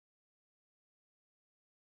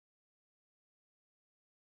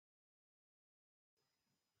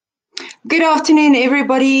Good afternoon,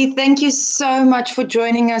 everybody. Thank you so much for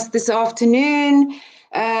joining us this afternoon.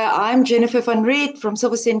 I'm Jennifer van Reet from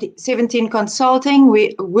Silver 17 Consulting.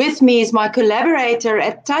 With me is my collaborator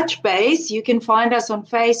at Touchbase. You can find us on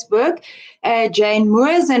Facebook, Jane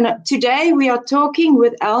Moores. And today we are talking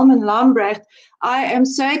with Elmen Lambrecht. I am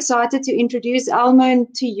so excited to introduce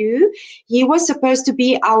Elmen to you. He was supposed to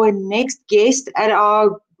be our next guest at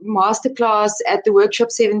our masterclass at the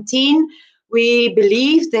Workshop 17. We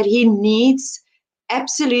believe that he needs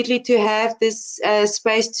absolutely to have this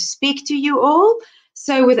space to speak to you all.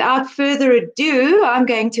 So without further ado, I'm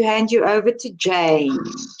going to hand you over to Jane.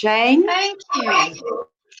 Jane? Thank you.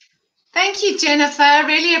 Thank you, Jennifer. I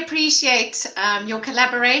really appreciate your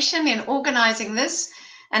collaboration in organizing this.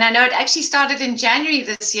 And I know it actually started in January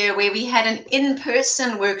this year, where we had an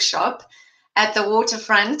in-person workshop at the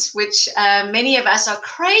waterfront, which many of us are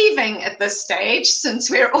craving at this stage since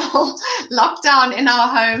we're all locked down in our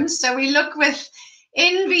homes. So we look with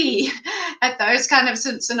envy at those kind of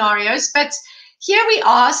scenarios. But here we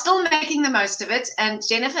are, still making the most of it. And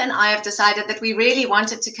Jennifer and I have decided that we really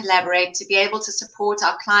wanted to collaborate to be able to support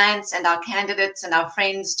our clients and our candidates and our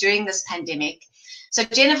friends during this pandemic. So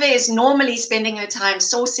Jennifer is normally spending her time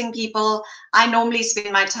sourcing people. I normally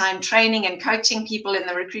spend my time training and coaching people in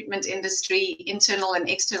the recruitment industry, internal and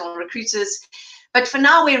external recruiters. But for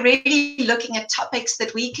now, we're really looking at topics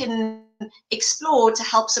that we can explore to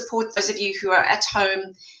help support those of you who are at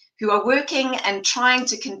home, who are working and trying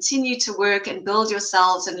to continue to work and build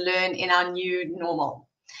yourselves and learn in our new normal.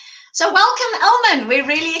 So welcome, Elmen. We're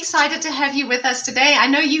really excited to have you with us today. I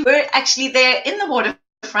know you were actually there in the waterfront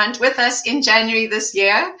with us in January this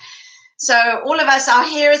year. So all of us, our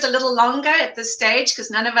hair is a little longer at this stage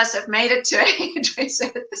because none of us have made it to a hairdresser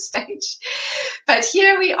at this stage. But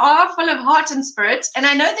here we are, full of heart and spirit. And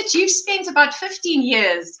I know that you've spent about 15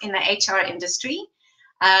 years in the HR industry.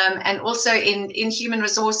 And also in human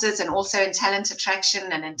resources and also in talent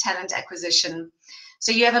attraction and in talent acquisition.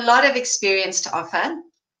 So you have a lot of experience to offer.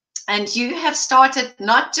 And you have started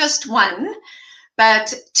not just one,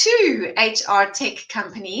 but two HR tech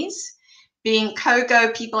companies, being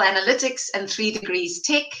Kogo People Analytics and 3 Degrees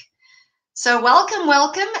Tech. So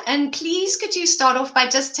welcome. And please, could you start off by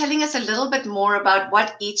just telling us a little bit more about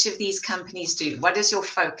what each of these companies do? What is your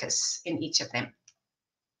focus in each of them?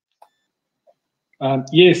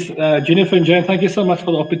 Yes, Jennifer and Jane, thank you so much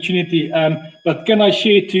for the opportunity. But can I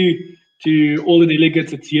share to all the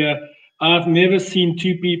delegates that's here, I've never seen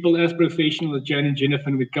two people as professional as Jane and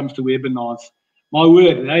Jennifer when it comes to webinars. My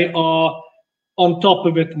word, they are on top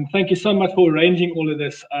of it. And thank you so much for arranging all of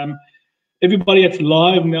this. Everybody that's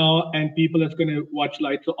live now and people that's going to watch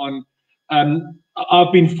later on,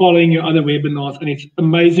 I've been following your other webinars and it's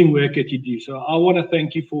amazing work that you do. So I want to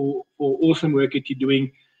thank you for awesome work that you're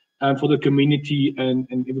doing. For the community and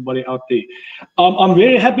everybody out there. I'm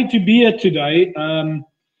very happy to be here today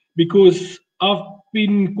because I've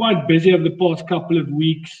been quite busy over the past couple of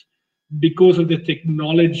weeks because of the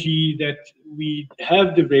technology that we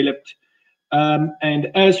have developed.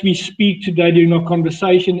 And as we speak today during our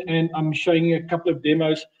conversation, and I'm showing you a couple of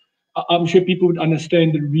demos, I'm sure people would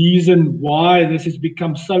understand the reason why this has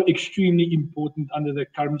become so extremely important under the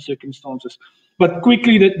current circumstances. But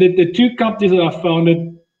quickly, the two companies that I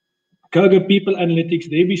founded, Kogo People Analytics,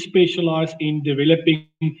 they be specialized in developing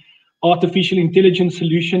artificial intelligence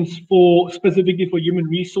solutions specifically for human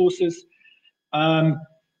resources.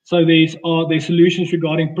 So there's solutions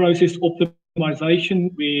regarding process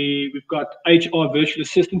optimization, where we've got HR virtual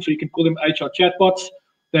assistants, so you can call them HR chatbots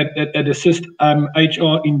that assist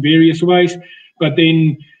HR in various ways. But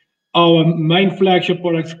then our main flagship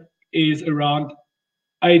products is around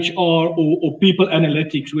HR or people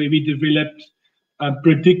analytics, where we developed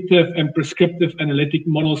predictive and prescriptive analytic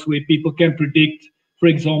models where people can predict, for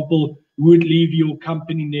example, who would leave your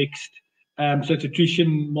company next. So it's a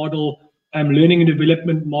attrition model, learning and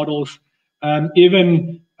development models,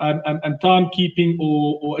 even timekeeping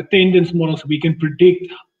or attendance models. We can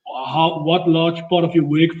predict what large part of your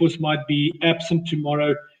workforce might be absent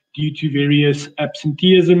tomorrow due to various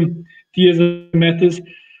absenteeism matters.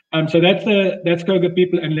 So that's Kogo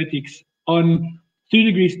People Analytics. On 3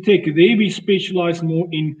 Degrees Tech, there we specialize more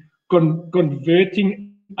in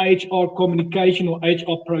converting HR communication or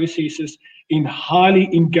HR processes in highly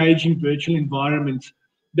engaging virtual environments.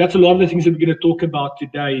 That's a lot of the things that we're going to talk about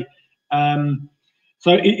today.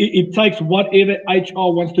 So it takes whatever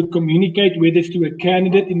HR wants to communicate, whether it's to a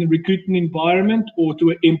candidate in the recruitment environment or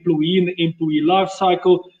to an employee in the employee life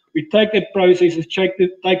cycle. We take that processes, take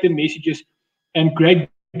the messages, and create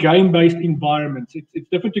game-based environments. It's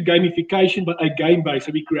different to gamification, but a game-based.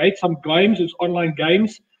 So we create some games, it's online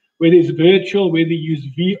games, whether it's virtual, whether you use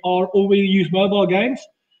VR, or whether you use mobile games.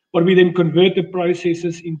 But we then convert the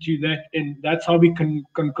processes into that, and that's how we can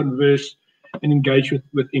converse and engage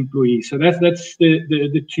with employees. So that's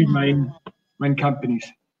the two main companies.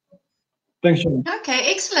 Thanks, Sean.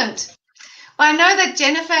 Okay, excellent. Well, I know that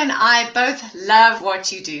Jennifer and I both love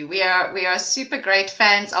what you do. We are super great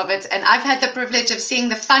fans of it, and I've had the privilege of seeing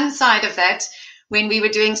the fun side of that when we were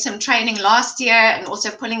doing some training last year and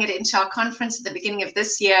also pulling it into our conference at the beginning of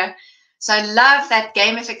this year. So I love that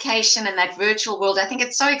gamification and that virtual world. I think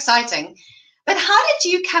it's so exciting. But how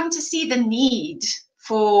did you come to see the need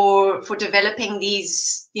for developing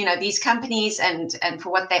these, these companies and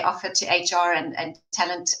for what they offer to HR and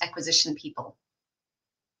talent acquisition people?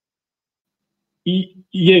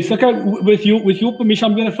 Yes, okay. With your permission,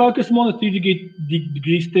 I'm going to focus more on the 3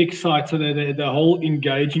 degrees tech side, so the whole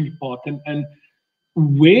engaging part and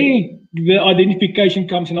where the identification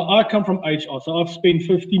comes in. I come from HR, so I've spent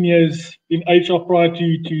 15 years in HR prior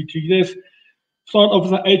to this. Started off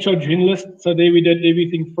as an HR journalist, so there we did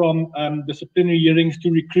everything from disciplinary hearings to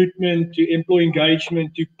recruitment to employee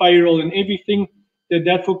engagement to payroll and everything. Did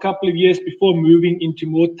that for a couple of years before moving into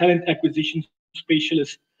more talent acquisition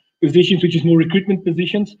specialist positions, which is more recruitment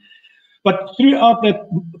positions. But throughout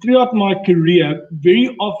my career,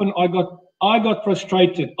 very often I got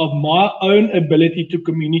frustrated of my own ability to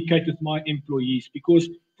communicate with my employees, because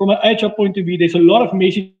from an HR point of view, there's a lot of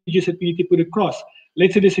messages that we need to put across.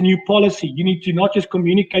 Let's say there's a new policy. You need to not just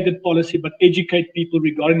communicate that policy, but educate people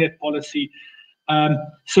regarding that policy.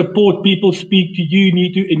 Support people, speak to you,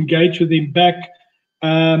 need to engage with them back.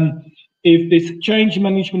 If there's change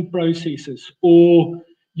management processes, or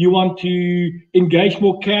you want to engage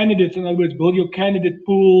more candidates, in other words, build your candidate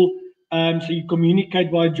pool, so you communicate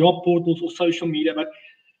via job portals or social media. But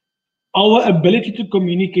our ability to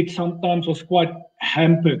communicate sometimes was quite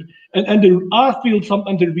hampered. And I feel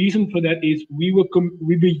sometimes the reason for that is we were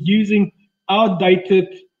using outdated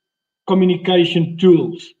communication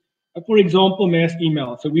tools. For example, mass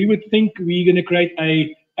email. So we would think we're going to create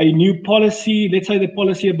a new policy, let's say the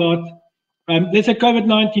policy about, let's say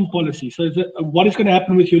COVID-19 policy. So what is going to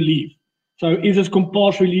happen with your leave? So is this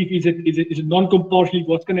compulsory leave? Is it non-compulsory leave?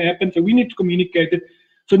 What's going to happen? So we need to communicate it.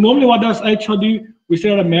 So normally what does HR do? We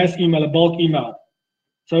send out a mass email, a bulk email.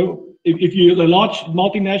 So if you're a large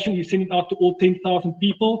multinational, you send it out to all 10,000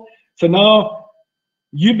 people. So now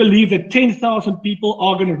you believe that 10,000 people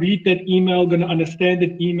are going to read that email, going to understand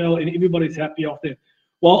that email, and everybody's happy after.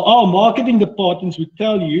 Well, our marketing departments would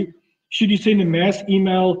tell you, should you send a mass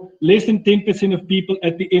email, less than 10% of people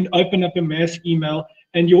at the end open up a mass email,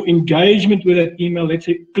 and your engagement with that email, let's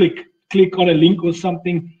say click on a link or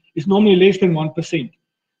something, is normally less than 1%.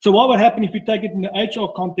 So what would happen if you take it in the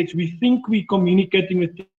HR context? We think we're communicating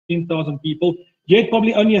with 10,000 people, yet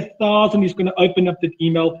probably only 1,000 is going to open up that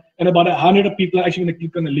email, and about 100 of people are actually going to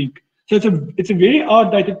click on the link. So it's a very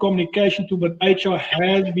outdated communication tool, but HR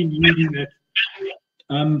has been using that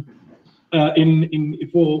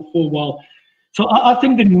for a while. So I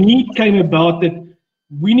think the need came about that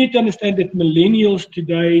we need to understand that millennials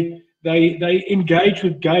today, they engage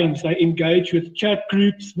with games, they engage with chat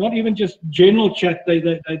groups, not even just general chat,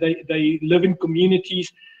 they live in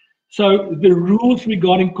communities. So the rules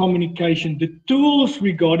regarding communication, the tools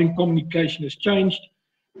regarding communication has changed.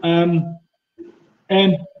 And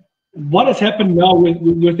what has happened now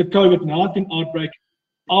with the COVID-19 outbreak,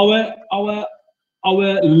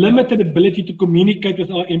 our limited ability to communicate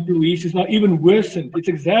with our employees is now even worsened. It's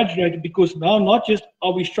exaggerated because now not just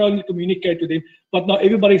are we struggling to communicate with them, but now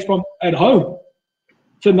everybody's from at home.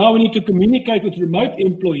 So now we need to communicate with remote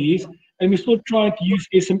employees, and we're still trying to use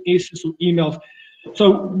SMSs or emails.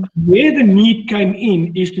 So where the need came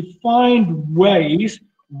in is to find ways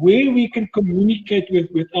where we can communicate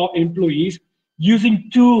with our employees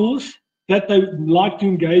using tools that they like to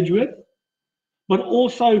engage with, but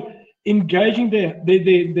also engaging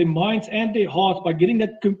their minds and their hearts by getting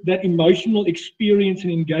that emotional experience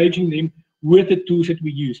and engaging them with the tools that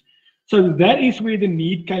we use. So that is where the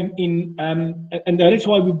need came in, and that is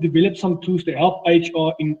why we've developed some tools to help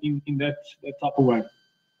HR in that type of way.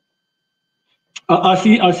 I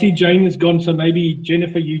see Jane is gone, so maybe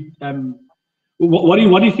Jennifer, you what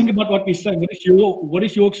do you think about what we're saying? What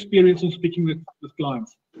is your experience in speaking with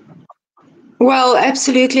clients? Well,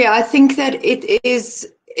 absolutely. I think that it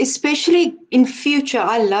is, especially in future,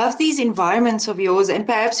 I love these environments of yours, and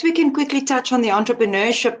perhaps we can quickly touch on the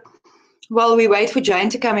entrepreneurship while we wait for Jane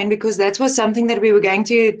to come in, because that was something that we were going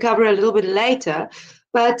to cover a little bit later.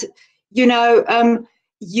 But, you know,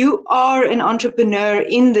 you are an entrepreneur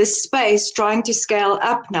in this space trying to scale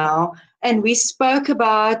up now. and we spoke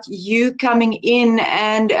about you coming in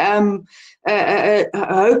and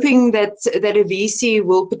hoping that a VC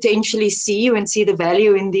will potentially see you and see the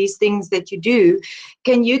value in these things that you do.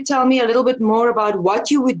 Can you tell me a little bit more about what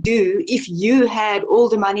you would do if you had all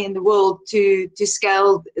the money in the world to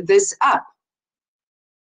scale this up?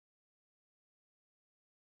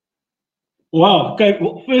 Wow. Okay.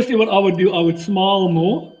 Well, firstly, what I would do, I would smile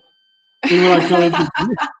more than what I currently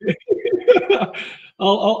do.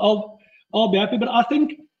 I'll be happy. But I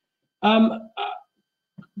think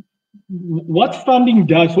what funding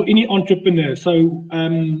does for any entrepreneur, so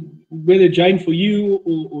whether Jane for you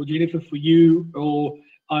or Jennifer for you, or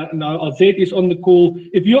now Zed is on the call,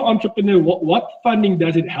 if you're an entrepreneur, what funding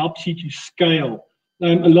does, it helps you to scale.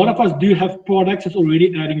 A lot of us do have products that's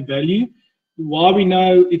already adding value. Why we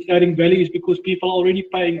know it's adding value is because people are already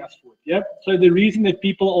paying us for it. Yeah. So the reason that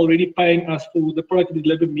people are already paying us for the product we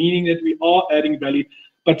deliver, meaning that we are adding value,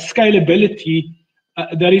 but scalability,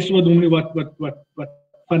 that is what normally what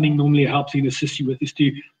funding normally helps you and assists you with, is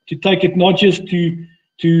to take it not just to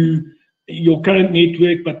your current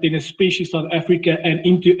network, but then especially South Africa and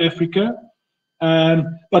into Africa,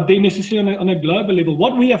 but then necessarily on a global level.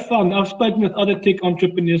 What we have found, I've spoken with other tech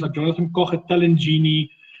entrepreneurs like Jonathan Koch at Talent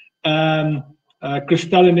Genie,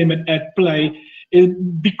 Christelle and them at Play, is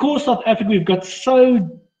because South Africa, we've got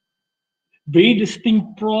so very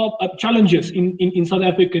distinct challenges in South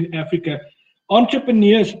Africa and Africa.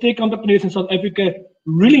 Entrepreneurs, tech entrepreneurs in South Africa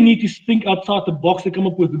really need to think outside the box to come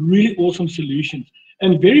up with really awesome solutions.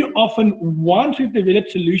 And very often, once we've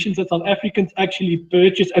developed solutions that South Africans actually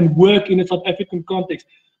purchase and work in a South African context,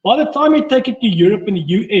 by the time we take it to Europe and the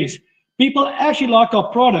US, people actually like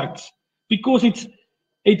our products because it's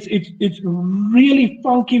really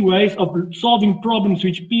funky ways of solving problems,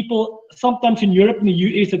 which people sometimes in Europe and the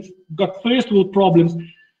US that's got first world problems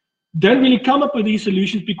don't really come up with these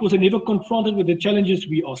solutions because they're never confronted with the challenges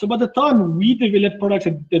we are. So by the time we develop products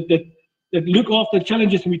that look after the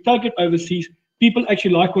challenges and we take it overseas, people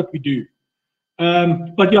actually like what we do.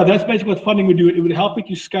 But yeah, that's basically what funding would do. It would help you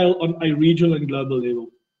to scale on a regional and global level.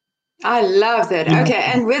 I love that. Okay,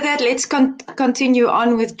 and with that, let's continue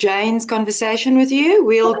on with Jane's conversation with you.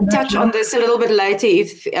 We'll touch on this a little bit later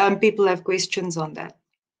if people have questions on that.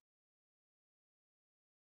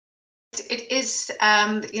 It is,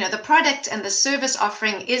 the product and the service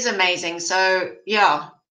offering is amazing. So yeah,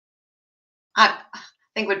 I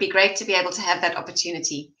think it would be great to be able to have that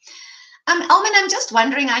opportunity. Elmen, I'm just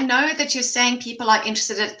wondering, I know that you're saying people are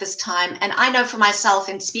interested at this time, and I know for myself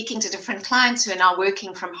in speaking to different clients who are now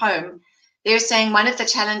working from home, they're saying one of the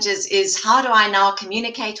challenges is, how do I now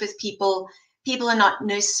communicate with people? People are not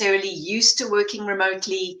necessarily used to working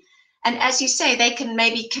remotely. And as you say, they can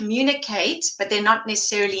maybe communicate, but they're not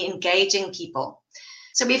necessarily engaging people.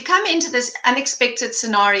 So we've come into this unexpected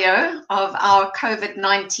scenario of our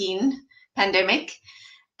COVID-19 pandemic.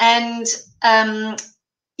 And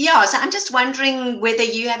yeah, so I'm just wondering whether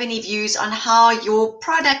you have any views on how your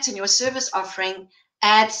product and your service offering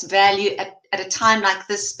adds value at a time like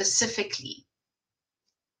this specifically.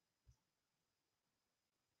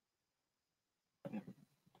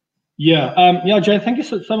 Yeah, Jane, thank you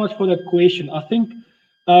so much for that question. I think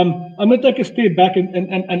I'm going to take a step back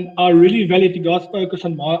and I really value you guys focus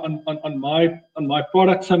on my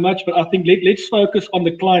product so much, but I think let's focus on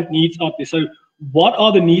the client needs out there. So what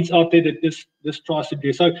are the needs out there that this tries to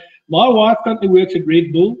do? So my wife currently works at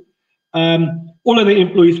Red Bull. All of the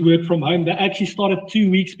employees work from home. They actually started 2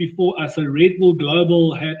 weeks before us. So Red Bull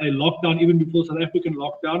Global had a lockdown even before South African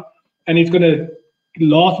lockdown, and it's going to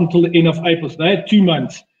last until the end of April. So they had 2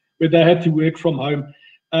 months where they had to work from home.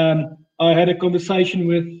 I had a conversation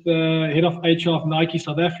with head of HR of Nike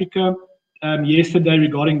South Africa yesterday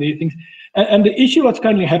regarding their things. And the issue what's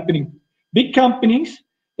currently happening, big companies,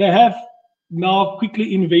 they have now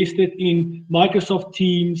quickly invested in Microsoft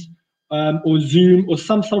Teams or Zoom or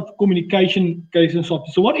some sort of communication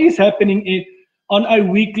software. So what is happening is on a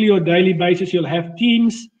weekly or daily basis, you'll have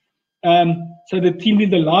teams. So the team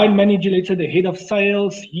lead, the line manager, let's say the head of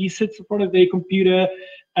sales, he sits in front of their computer,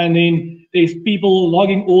 and then there's people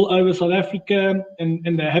logging all over South Africa,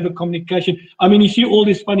 and they have a communication. I mean, you see all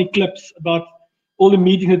these funny clips about all the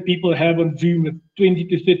meetings that people have on Zoom with 20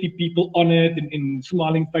 to 30 people on it and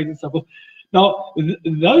smiling faces and stuff. Now,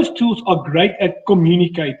 those tools are great at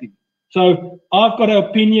communicating. So I've got an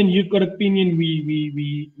opinion, you've got an opinion,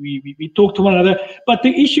 we talk to one another. But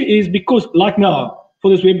the issue is because, like now,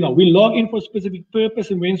 for this webinar, we log in for a specific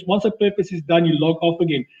purpose, and once a purpose is done, you log off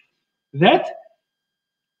again. That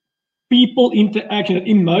people interaction, that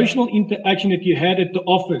emotional interaction that you had at the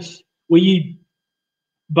office, where you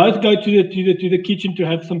both go to the kitchen to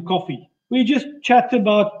have some coffee, where you just chat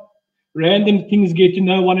about random things, get to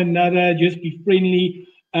know one another, just be friendly.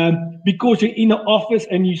 Because you're in an office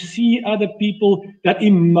and you see other people, that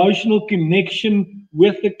emotional connection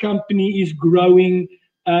with the company is growing.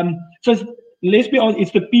 So let's be honest,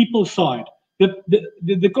 it's the people side.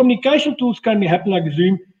 The communication tools currently happen like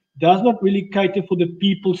Zoom does not really cater for the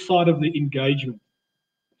people side of the engagement.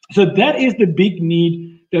 So that is the big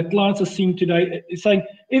need that clients are seeing today. It's saying,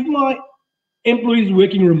 if my employee is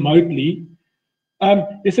working remotely,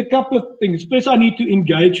 there's a couple of things. First, I need to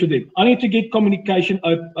engage with them. I need to get communication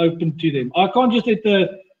open to them. I can't just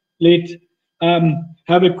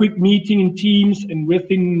have a quick meeting in Teams and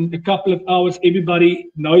within a couple of hours,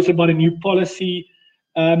 everybody knows about a new policy.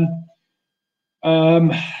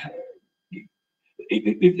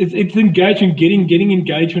 It's engagement, getting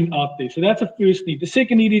engagement out there. So that's the first need. The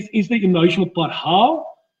second need is the emotional part. How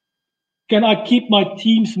can I keep my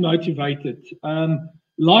teams motivated?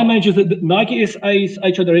 Line managers, Nike SA's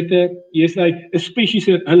HR director yesterday especially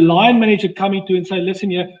said, a line manager coming to and say,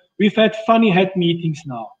 listen here, we've had funny hat meetings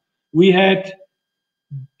now. We had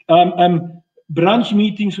brunch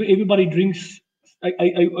meetings where everybody drinks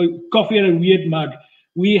a coffee at a weird mug.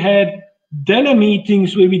 We had dinner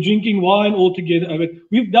meetings where we're drinking wine all together.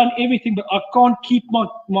 We've done everything, but I can't keep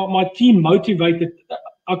my team motivated.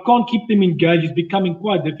 I can't keep them engaged. It's becoming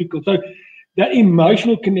quite difficult. So that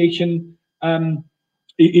emotional connection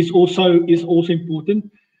is also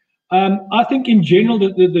important. I think in general,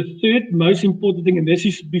 the third most important thing, and this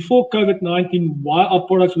is before COVID-19, why our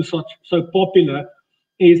products were so popular,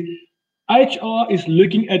 is HR is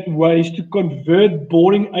looking at ways to convert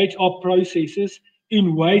boring HR processes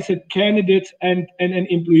in ways that candidates and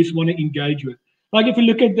employees want to engage with. Like if you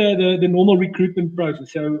look at the normal recruitment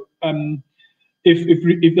process, so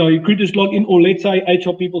if the recruiters log in, or let's say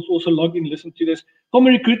HR people also log in, listen to this, from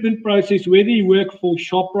a recruitment process, whether you work for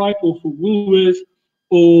ShopRite or for Woolworths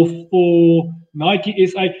or for Nike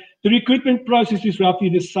SA, the recruitment process is roughly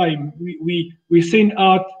the same. We send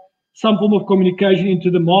out some form of communication into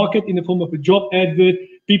the market in the form of a job advert.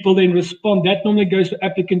 People then respond. That normally goes to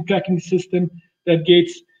applicant tracking system.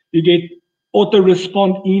 You get auto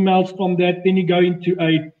respond emails from that. Then you go into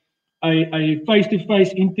a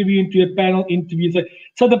face-to-face interview, into a panel interview.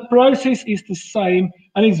 So the process is the same,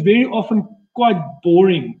 and it's very often quite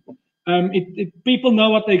boring. People know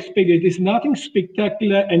what they expect. There's nothing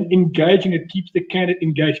spectacular and engaging that keeps the candidate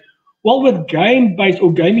engaged. Well, with game-based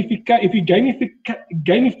or if you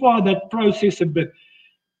gamify that process a bit,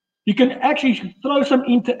 you can actually throw some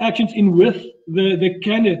interactions in with the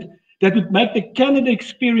candidate that would make the candidate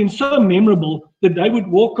experience so memorable that they would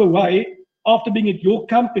walk away after being at your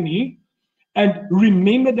company and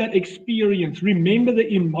remember that experience, remember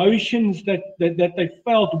the emotions that they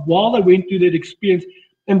felt while they went through that experience,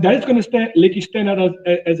 and that is going to let you stand out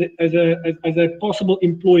as a possible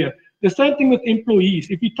employer. The same thing with employees.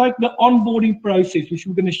 If you take the onboarding process, which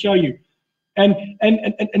we're going to show you, and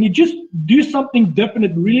you just do something different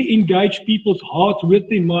that really engage people's hearts with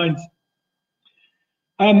their minds,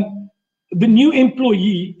 the new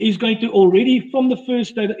employee is going to already, from the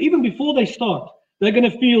first day, even before they start, they're going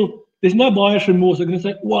to feel there's no buyer's remorse. They're going to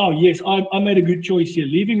say, wow, yes, I made a good choice here.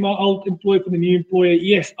 Leaving my old employer for the new employer,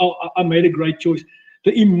 yes, I made a great choice.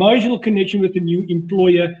 The emotional connection with the new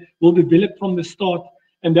employer will develop from the start,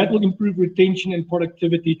 and that will improve retention and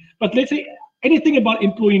productivity. But let's say anything about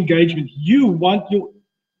employee engagement, you want your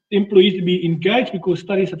employees to be engaged, because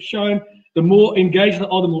studies have shown the more engaged they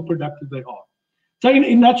are, the more productive they are. So in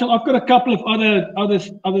a nutshell, I've got a couple of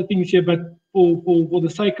other things here, but for the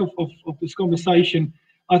sake of this conversation,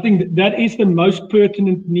 I think that is the most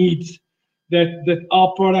pertinent needs that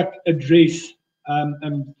our product address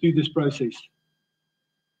through this process.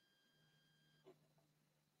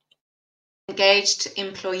 Engaged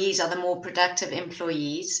employees are the more productive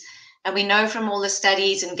employees. And we know from all the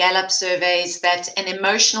studies and Gallup surveys that an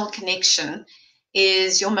emotional connection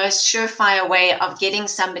is your most surefire way of getting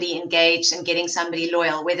somebody engaged and getting somebody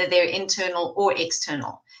loyal, whether they're internal or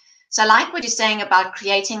external. So I like what you're saying about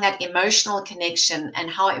creating that emotional connection and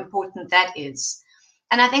how important that is.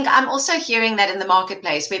 And I think I'm also hearing that in the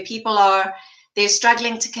marketplace, where people they're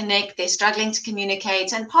struggling to connect, they're struggling to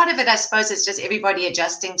communicate. And part of it, I suppose, is just everybody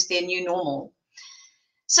adjusting to their new normal.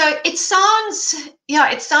 So it sounds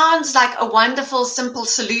like a wonderful, simple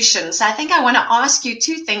solution. So I think I want to ask you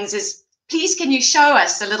two things is, please, can you show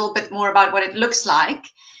us a little bit more about what it looks like?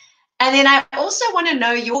 And then I also want to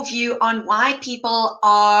know your view on why people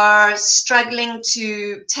are struggling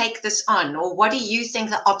to take this on, or what do you think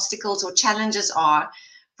the obstacles or challenges are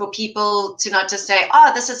for people to not just say,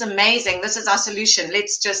 oh, this is amazing, this is our solution,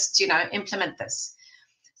 let's just, implement this.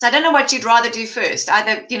 So I don't know what you'd rather do first.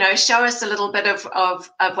 Either, show us a little bit of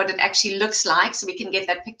what it actually looks like so we can get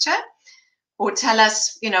that picture, or tell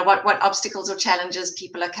us, what obstacles or challenges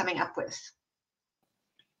people are coming up with.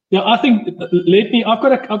 Yeah, I think I've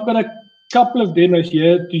got a couple of demos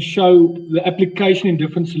here to show the application in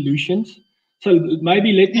different solutions. So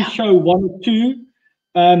maybe let me show one or two,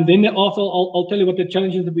 and then thereafter I'll tell you what the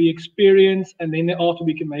challenges that we experience, and then thereafter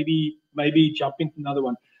we can maybe jump into another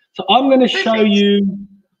one. So I'm going to show you.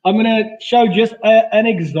 I'm going to show just an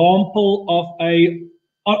example of a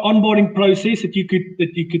onboarding process that you could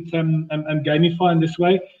gamify in this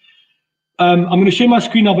way. I'm going to share my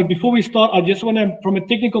screen now, but before we start, I just want to, from a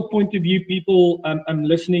technical point of view, people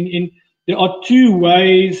listening in, there are two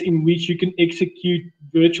ways in which you can execute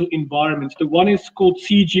virtual environments. The one is called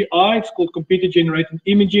CGI, it's called computer generated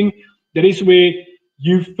imaging. That is where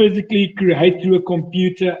you physically create through a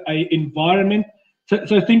computer an environment.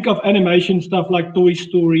 So think of animation stuff like Toy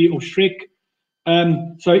Story or Shrek.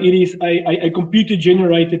 So it is a computer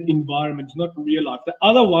generated environment, it's not real life. The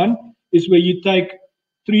other one is where you take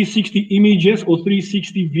 360 images or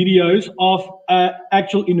 360 videos of an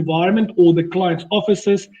actual environment or the client's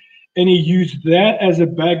offices, and you use that as a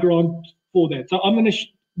background for that. So I'm going to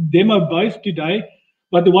demo both today,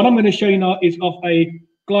 but the one I'm going to show you now is of a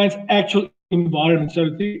client's actual environment.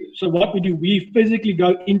 So what we do, we physically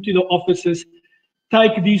go into the offices,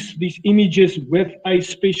 take these images with a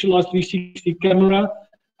specialized 360 camera.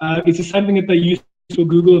 It's the same thing that they use for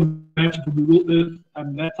Google Maps, for Google Earth,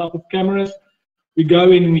 and that type of cameras. We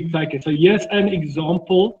go in and we take it. So here's an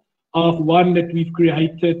example of one that we've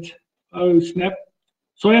created. Oh, snap.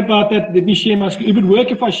 Sorry about that. Let me share my screen. It would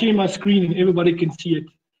work if I share my screen and everybody can see it.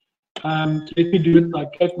 So let me do it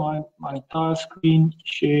like that, my entire screen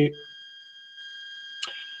share.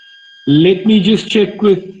 Let me just check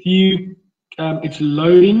with you. It's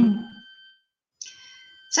loading.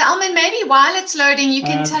 So Elmen, maybe while it's loading, you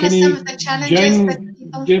can tell us some of the challenges that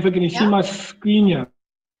people... Jennifer, can you see my screen here?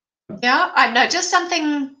 Yeah, I know, just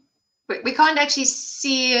something, we can't actually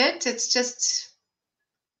see it. It's just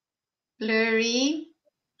blurry.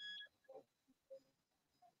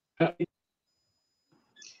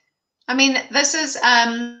 I mean, this is,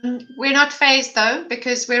 we're not phased though,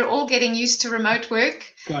 because we're all getting used to remote work.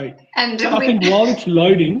 Okay. And so I think while it's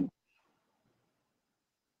loading.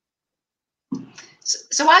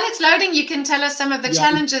 So while it's loading, you can tell us some of the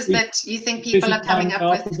challenges that you think people are coming up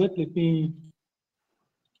with. Let me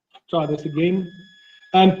try this again.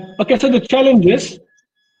 Okay, so the challenges.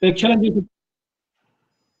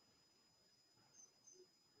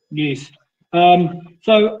 Yes.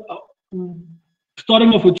 So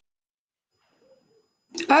starting off with.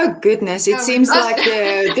 Oh goodness! It seems like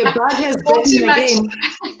the bug has bitten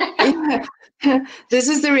again. This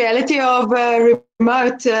is the reality of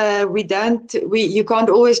remote. You can't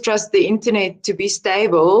always trust the internet to be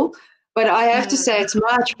stable. But I have to say it's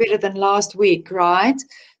much better than last week, right?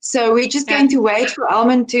 So we're just going to wait for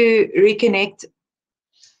Elmen to reconnect.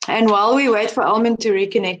 And while we wait for Elmen to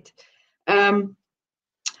reconnect, hello,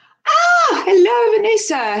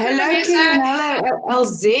 Vanessa. Hello, Kim. Hello,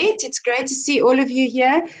 LZ. It's great to see all of you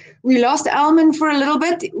here. We lost Elmen for a little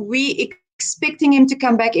bit. We expecting him to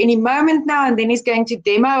come back any moment now, and then he's going to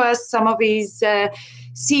demo us some of his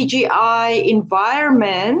CGI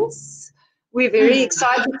environments. We're very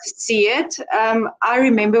excited to see it. I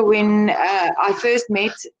remember when I first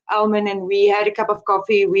met Elmen and we had a cup of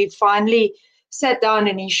coffee, we finally sat down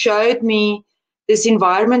and he showed me this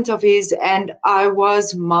environment of his, and I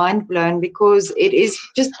was mind blown because it is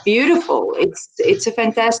just beautiful. It's a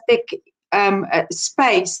fantastic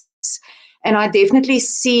space, and I definitely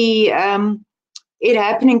see it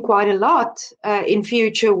happening quite a lot in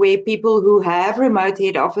future, where people who have remote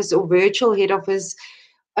head office or virtual head office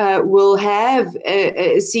will have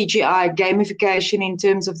a CGI gamification in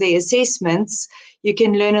terms of their assessments. You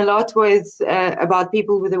can learn a lot with about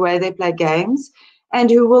people with the way they play games, and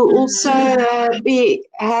who will also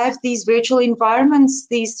have these virtual environments,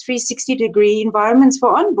 these 360-degree environments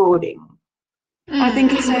for onboarding. I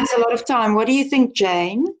think it saves a lot of time. What do you think,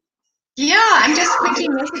 Jane? Yeah, I'm just quickly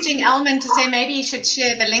messaging Elmen to say maybe he should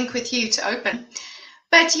share the link with you to open.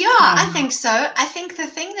 But yeah, I think so. I think the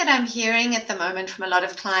thing that I'm hearing at the moment from a lot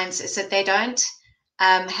of clients is that they don't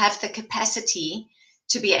have the capacity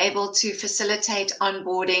to be able to facilitate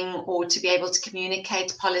onboarding or to be able to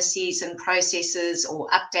communicate policies and processes or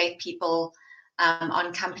update people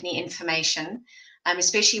on company information,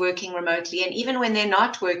 especially working remotely. And even when they're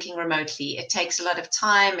not working remotely, it takes a lot of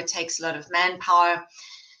time, it takes a lot of manpower.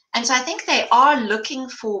 And so I think they are looking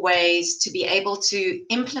for ways to be able to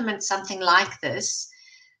implement something like this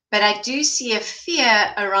But I do see a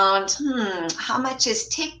fear around, how much is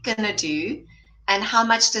tech going to do? And how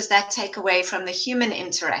much does that take away from the human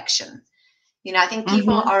interaction? You know, I think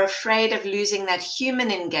people are afraid of losing that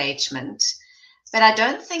human engagement, but I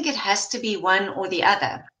don't think it has to be one or the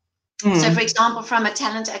other. So, for example, from a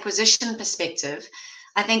talent acquisition perspective,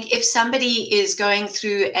 I think if somebody is going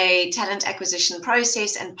through a talent acquisition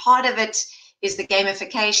process and part of it is the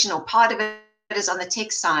gamification or part of it is on the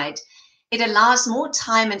tech side, it allows more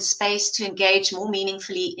time and space to engage more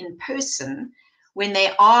meaningfully in person when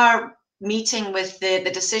they are meeting with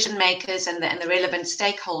the decision makers and the relevant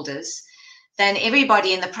stakeholders, than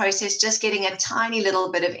everybody in the process just getting a tiny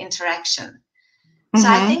little bit of interaction. So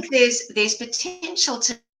I think there's potential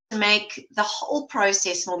to make the whole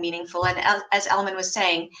process more meaningful. And as Elmen was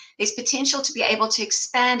saying, there's potential to be able to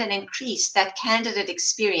expand and increase that candidate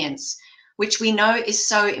experience, which we know is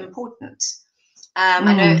so important.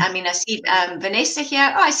 I see Vanessa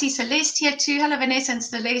here. Oh, I see Celeste here too. Hello, Vanessa and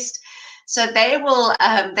Celeste. So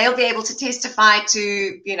they'll be able to testify to,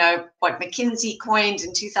 you know, what McKinsey coined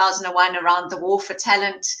in 2001 around the war for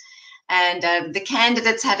talent, and the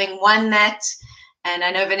candidates having won that. And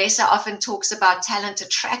I know Vanessa often talks about talent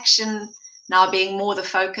attraction now being more the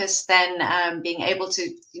focus than being able to,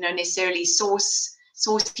 you know, necessarily source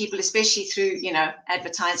people, especially through, you know,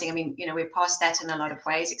 advertising. I mean, you know, we're past that in a lot of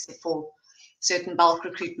ways, except for certain bulk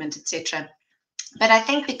recruitment, etc. But I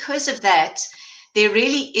think because of that, there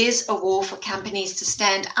really is a war for companies to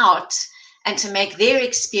stand out and to make their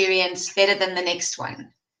experience better than the next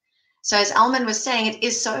one. So as Elmen was saying, it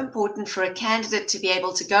is so important for a candidate to be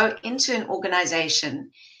able to go into an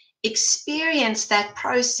organization, experience that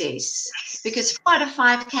process, because 4 out of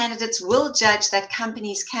 5 candidates will judge that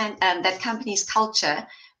company's culture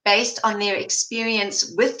based on their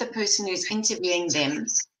experience with the person who's interviewing them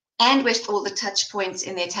and with all the touch points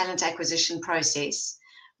in their talent acquisition process.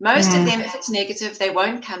 Most of them, if it's negative, they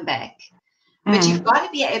won't come back. But you've got to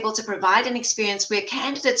be able to provide an experience where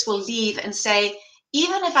candidates will leave and say,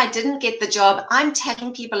 even if I didn't get the job, I'm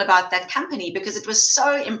telling people about that company because it was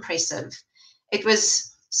so impressive. It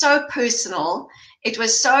was so personal. It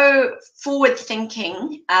was so forward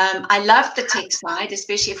thinking. I loved the tech side,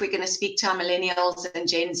 especially if we're going to speak to our millennials and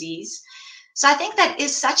Gen Zs. So I think that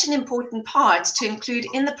is such an important part to include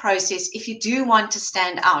in the process if you do want to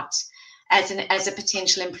stand out as a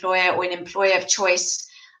potential employer or an employer of choice,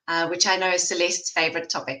 which I know is Celeste's favorite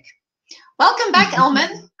topic. Welcome back,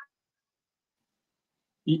 Elmen.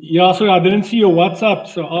 Yeah, sorry, I didn't see your WhatsApp,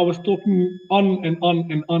 so I was talking on and on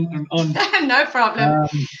and on and on. No problem.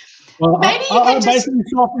 Well, maybe I basically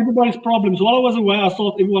solved everybody's problems. While I was away, I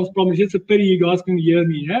solved everyone's problems. It's a pity you guys can hear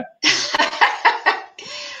me, yeah?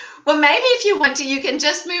 Well, maybe if you want to, you can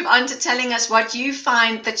just move on to telling us what you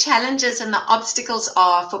find the challenges and the obstacles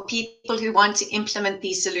are for people who want to implement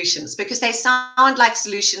these solutions, because they sound like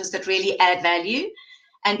solutions that really add value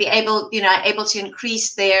and be able to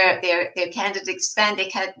increase their candidate, expand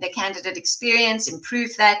their candidate experience,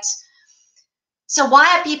 improve that. So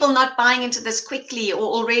why are people not buying into this quickly or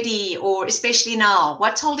already, or especially now?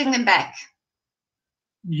 What's holding them back?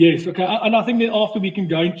 Yes, okay. And I think that after we can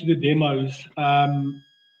go into the demos,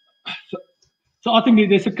 so I think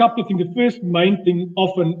there's a couple of things. The first main thing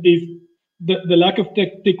often is the lack of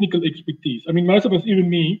technical expertise. I mean, most of us, even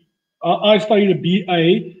me, I studied a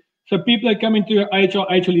BA. So people that come into HR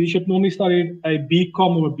leadership normally studied a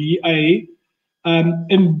BCom or a BA,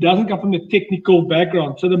 and doesn't come from the technical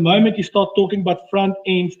background. So the moment you start talking about front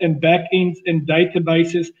ends and back ends and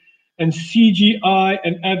databases and CGI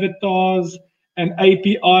and avatars and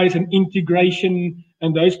APIs and integration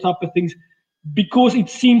and those type of things, because it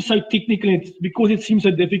seems so technical, because it seems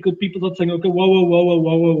so difficult, people start saying, okay,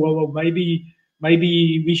 whoa,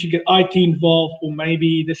 maybe we should get IT involved, or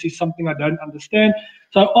maybe this is something I don't understand.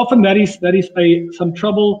 So often that is some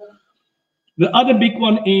trouble. The other big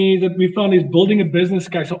one is that we found is building a business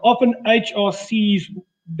case. So often HR sees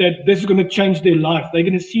that this is going to change their life. They're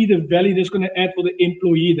going to see the value that's going to add for the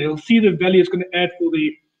employee. They'll see the value it's going to add for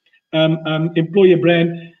the employer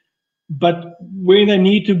brand. But when they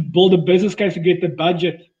need to build a business case to get the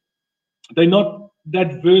budget, they're not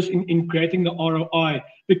that versed in creating the ROI.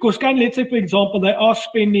 Because let's say, for example, they are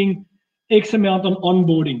spending X amount on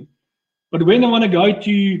onboarding. But when they want to go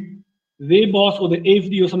to their boss or the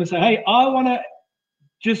FD or something, say, hey, I want to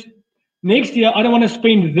just next year, I don't want to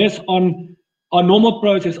spend this on a normal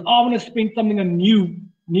process. I want to spend something on new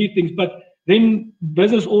things. But then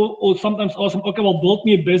business or sometimes ask them, okay, well, build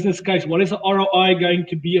me a business case. What is the ROI going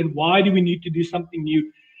to be, and why do we need to do something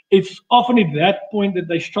new? It's often at that point that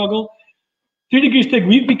they struggle. to a degree, extent,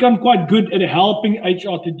 we've become quite good at helping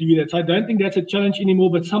HR to do that. So I don't think that's a challenge anymore,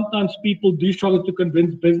 but sometimes people do struggle to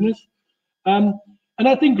convince business. And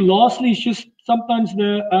I think lastly, it's just sometimes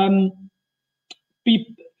the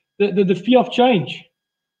fear of change.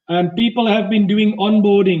 People have been doing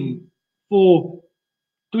onboarding for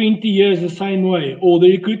 20 years the same way, or the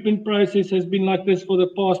recruitment process has been like this for the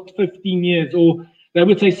past 15 years, or they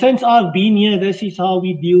would say, since I've been here, this is how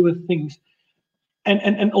we deal with things.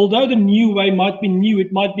 And although the new way might be new,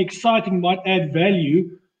 it might be exciting, might add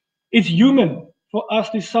value, it's human for us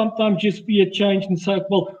to sometimes just be a change and say,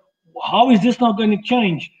 well, how is this not going to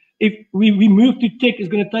change? If we move to tech, is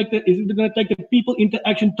it going to take the people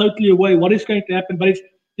interaction totally away? What is going to happen? But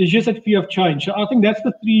it's just that fear of change. So I think that's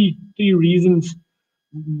the three reasons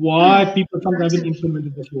why people sometimes haven't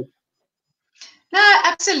implemented this yet. No,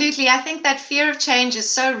 absolutely. I think that fear of change is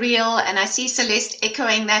so real, and I see Celeste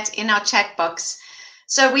echoing that in our chat box.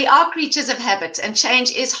 So we are creatures of habit, and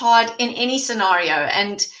change is hard in any scenario.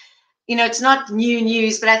 And you know, it's not new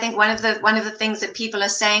news, but I think one of the things that people are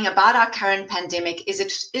saying about our current pandemic is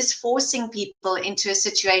it is forcing people into a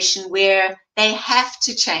situation where they have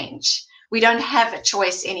to change. We don't have a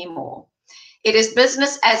choice anymore. It is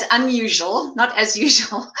business as unusual, not as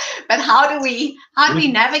usual, but how do we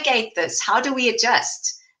navigate this? How do we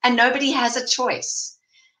adjust? And nobody has a choice.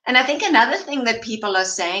 And I think another thing that people are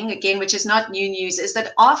saying, again, which is not new news, is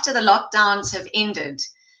that after the lockdowns have ended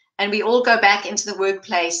and we all go back into the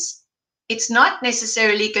workplace, it's not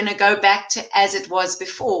necessarily going to go back to as it was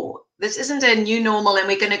before. This isn't a new normal and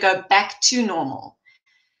we're going to go back to normal.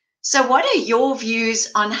 So what are your views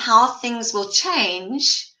on how things will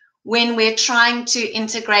change when we're trying to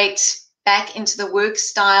integrate back into the work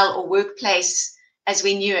style or workplace as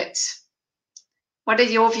we knew it? What are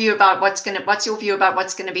your view about what's your view about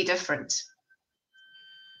what's going to be different?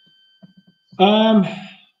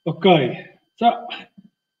 Okay, so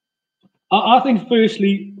I think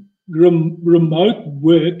firstly, remote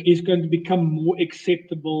work is going to become more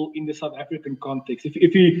acceptable in the South African context.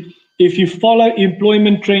 If you follow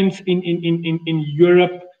employment trends in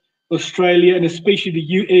Europe, Australia, and especially the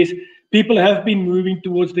US, people have been moving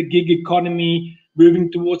towards the gig economy, moving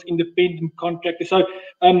towards independent contractors. So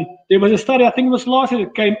there was a study, I think it was last year,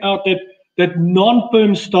 that came out that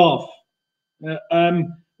non-perm staff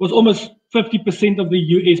was almost 50% of the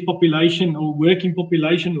US population or working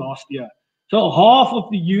population last year. So half of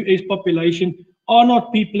the US population are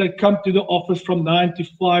not people that come to the office from 9 to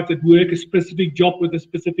 5 that work a specific job with a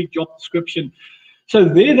specific job description. So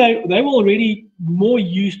there they were already more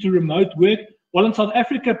used to remote work. While in South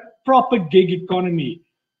Africa, proper gig economy,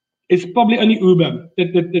 it's probably only Uber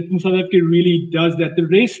that in South Africa really does that. The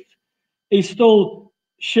rest is still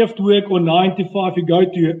shift work or 9 to 5. You go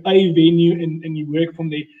to a venue and you work from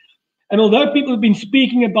there. And although people have been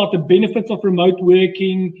speaking about the benefits of remote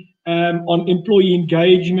working, on employee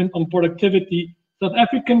engagement, on productivity, South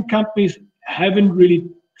African companies haven't really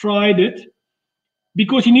tried it,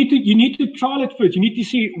 because you need to trial it first. You need to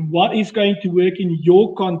see what is going to work in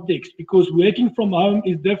your context, because working from home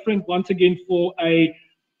is different once again for a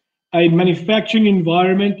manufacturing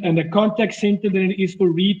environment and a contact center than it is for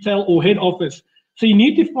retail or head office. So you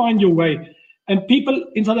need to find your way. And people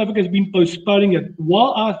in South Africa have been postponing it.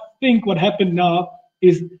 While I think what happened now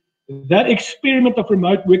is that experiment of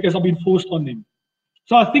remote work has been forced on them.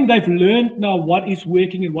 So I think they've learned now what is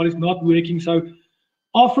working and what is not working. So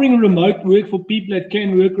offering remote work for people that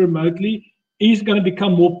can work remotely is going to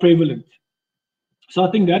become more prevalent. So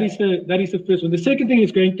I think that is the first one. The second thing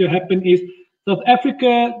that's going to happen is South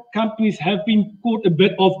Africa companies have been caught a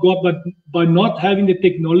bit off guard by not having the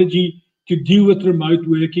technology to deal with remote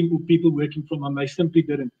working or people working from home. They simply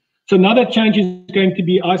didn't. So now that change is going to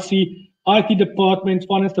be, I see IT departments,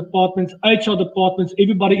 finance departments, HR departments,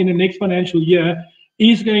 everybody in the next financial year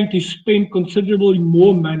is going to spend considerably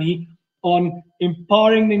more money on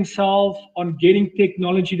empowering themselves, on getting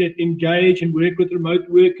technology that engage and work with remote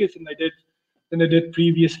workers than they did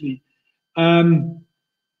previously.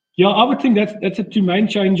 Yeah, I would think that's the two main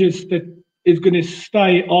changes that is going to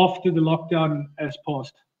stay after the lockdown has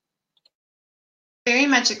passed. Very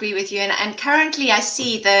much agree with you. And currently I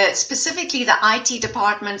see specifically the IT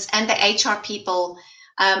departments and the HR people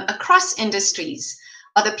across industries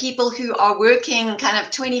are the people who are working kind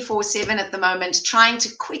of 24/7 at the moment, trying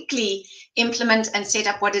to quickly implement and set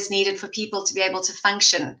up what is needed for people to be able to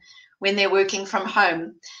function when they're working from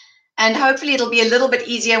home. And hopefully it'll be a little bit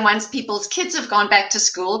easier once people's kids have gone back to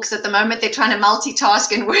school, because at the moment they're trying to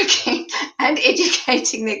multitask and working and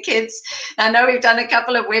educating their kids. I know we've done a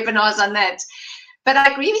couple of webinars on that. But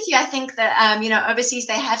I agree with you. I think that, overseas,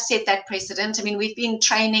 they have set that precedent. I mean, we've been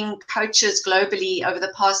training coaches globally over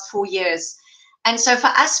the past 4 years. And so for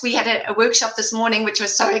us, we had a workshop this morning, which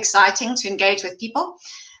was so exciting to engage with people.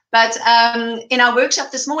 But in our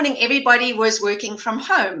workshop this morning, everybody was working from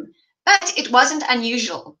home. But it wasn't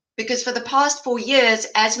unusual, because for the past 4 years,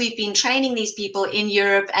 as we've been training these people in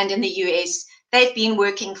Europe and in the US, they've been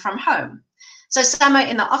working from home. So some are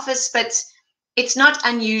in the office, but it's not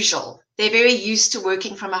unusual. They're very used to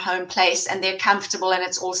working from a home place, and they're comfortable, and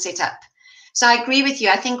it's all set up. So I agree with you.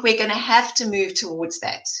 I think we're going to have to move towards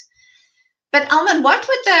that. But Elmen, what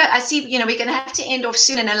would I see, we're going to have to end off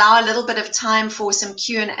soon and allow a little bit of time for some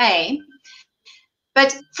Q&A.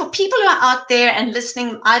 But for people who are out there and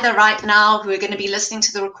listening either right now, who are going to be listening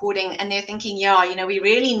to the recording, and they're thinking, yeah, we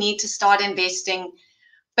really need to start investing,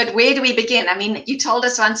 but where do we begin? I mean, you told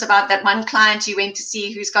us once about that one client you went to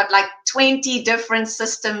see who's got like 20 different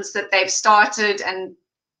systems that they've started, and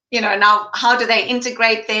now how do they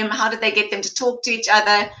integrate them? How do they get them to talk to each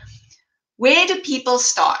other? Where do people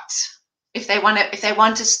start if they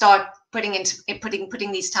want to start putting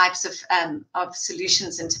these types of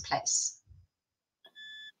solutions into place?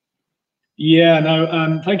 Yeah,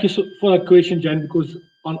 no, thank you for that question, Jan, because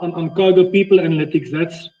on Cargo People Analytics,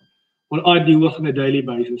 that's what I deal with on a daily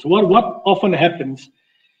basis. What often happens,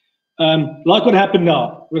 like what happened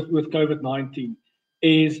now with COVID-19,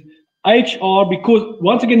 is HR, because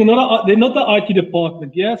once again, they're not the IT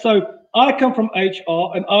department, yeah? So I come from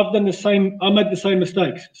HR, and I made the same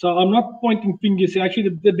mistakes. So I'm not pointing fingers. Actually,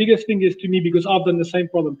 the biggest thing is to me, because I've done the same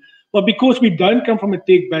problem. But because we don't come from a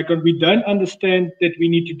tech background, we don't understand that we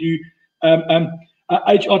need to do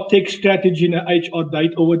HR tech strategy and HR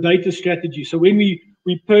data strategy. So when we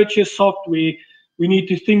purchase software, we need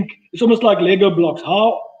to think, it's almost like Lego blocks.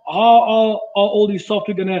 How are all these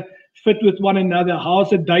software going to fit with one another? How is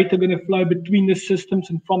the data going to flow between the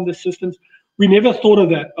systems and from the systems? We never thought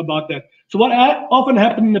about that. So what often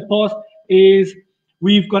happened in the past is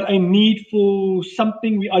we've got a need for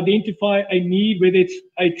something. We identify a need, whether it's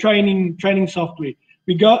a training software.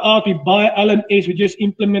 We go out, we buy LMS, we just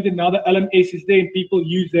implement it. Now the LMS is there and people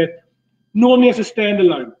use that normally as a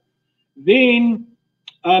standalone. Then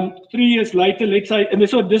 3 years later, let's say, and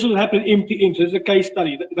this will happen end-to-end, so it's a case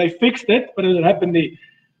study. They fixed it, but it happened there.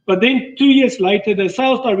 But then 2 years later, the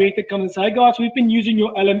sales director comes and says, hey guys, we've been using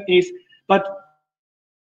your LMS, but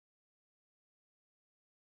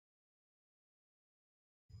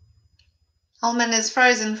Elmen is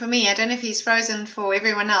frozen for me. I don't know if he's frozen for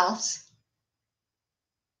everyone else.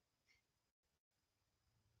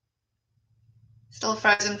 Still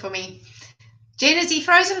frozen for me. Jen, is he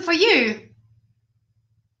frozen for you?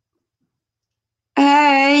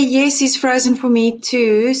 Yes, he's frozen for me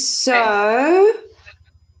too. So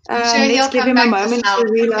let's give him a moment to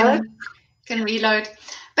reload. Can reload.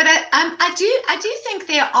 But I do think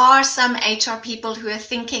there are some HR people who are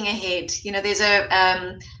thinking ahead. There's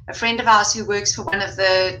a friend of ours who works for one of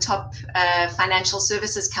the top financial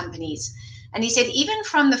services companies, and he said even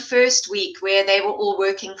from the first week where they were all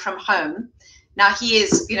working from home, now he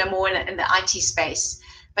is more in the IT space,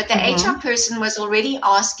 but the HR person was already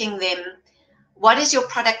asking them, what is your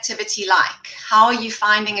productivity like? How are you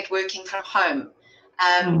finding it working from home?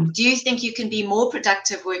 Do you think you can be more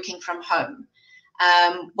productive working from home?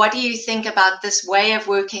 What do you think about this way of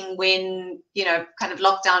working when, kind of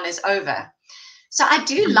lockdown is over? So I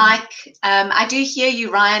do I do hear you,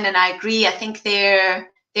 Ryan, and I agree. I think there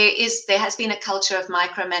has been a culture of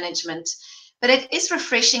micromanagement, but it is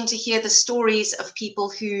refreshing to hear the stories of people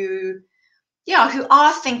who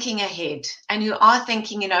are thinking ahead and who are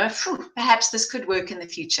thinking, perhaps this could work in the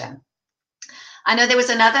future. I know there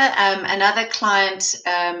was another client,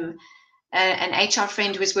 an HR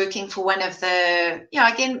friend who was working for one of the,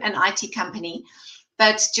 again, an IT company.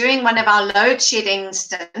 But during one of our load shedding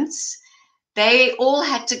stints, they all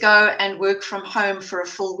had to go and work from home for a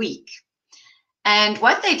full week. And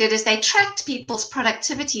what they did is they tracked people's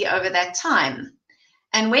productivity over that time.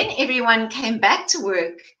 And when everyone came back to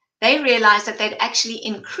work, they realized that they'd actually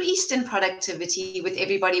increased in productivity with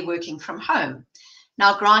everybody working from home.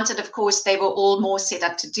 Now, granted, of course, they were all more set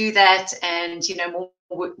up to do that and,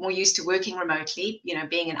 more used to working remotely,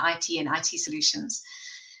 being in IT and IT solutions.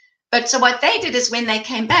 But so what they did is when they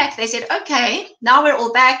came back, they said, okay, now we're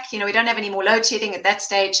all back. We don't have any more load shedding at that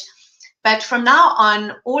stage. But from now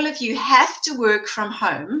on, all of you have to work from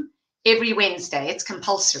home every Wednesday. It's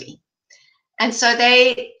compulsory. And so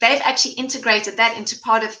they've actually integrated that into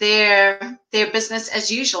part of their business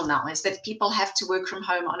as usual now, is that people have to work from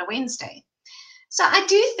home on a Wednesday. So I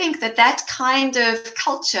do think that kind of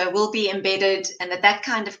culture will be embedded and that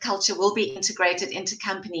kind of culture will be integrated into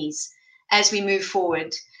companies as we move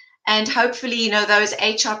forward. And hopefully, those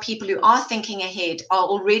HR people who are thinking ahead are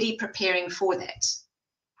already preparing for that.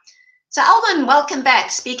 So Elmen, welcome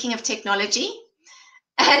back. Speaking of technology,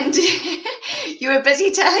 and you were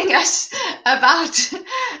busy telling us about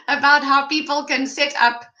how people can set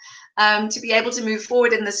up to be able to move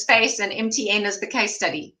forward in the space, and MTN is the case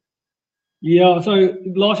study. Yeah, so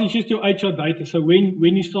last is just your HR data. So when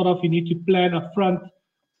you start off, you need to plan up front,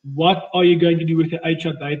 what are you going to do with the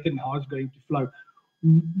HR data and how it's going to flow.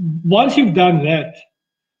 Once you've done that,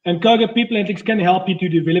 and Koga People Analytics can help you to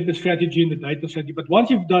develop the strategy and the data strategy, but once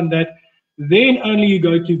you've done that, then only you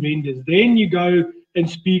go to vendors. Then you go and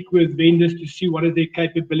speak with vendors to see what are their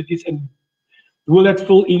capabilities and will that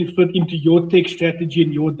fit into your tech strategy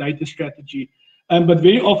and your data strategy. But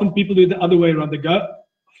very often people do it the other way around. They go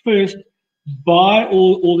first, buy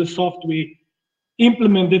all the software,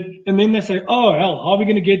 implement it, and then they say, oh, hell, how are we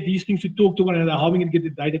going to get these things to talk to one another? How are we going to get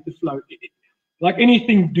the data to flow? Like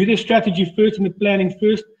anything, do the strategy first and the planning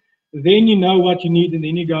first, then you know what you need, and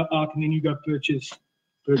then you go out and then you go purchase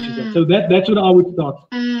it. So that's what I would start.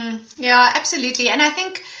 Yeah, absolutely. And I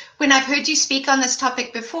think when I've heard you speak on this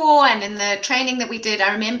topic before and in the training that we did,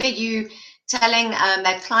 I remember you telling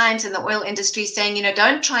that clients in the oil industry saying, you know,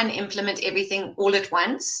 don't try and implement everything all at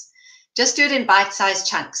once. Just do it in bite-sized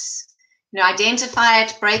chunks. You know, identify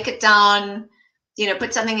it, break it down, you know,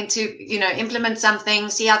 put something into, you know, implement something,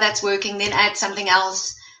 see how that's working, then add something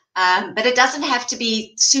else. But it doesn't have to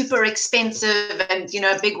be super expensive and, you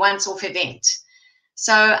know, a big once-off event.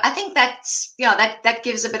 So I think that's, yeah, that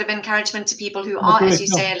gives a bit of encouragement to people who are, as you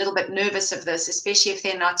say, a little bit nervous of this, especially if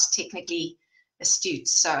they're not technically astute.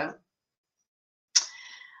 So, Elmen,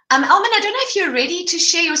 I don't know if you're ready to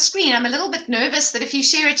share your screen. I'm a little bit nervous that if you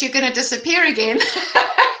share it, you're going to disappear again.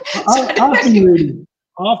 I've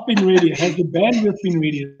been ready. Has the bandwidth been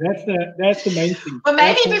ready? That's the main thing. Well,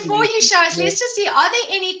 maybe before you show us, let's just see, are there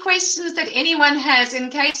any questions that anyone has in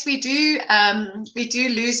case we do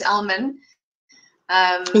lose Elmen?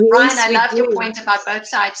 Yes, Brian, I love your point about both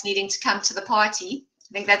sides needing to come to the party.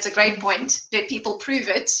 I think that's a great point. Let people prove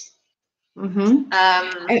it.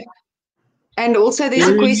 And also there's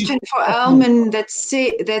a question for Elmen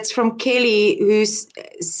that's from Kelly, who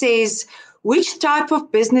says, which type of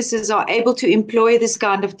businesses are able to employ this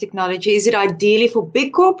kind of technology? Is it ideally for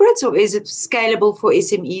big corporates or is it scalable for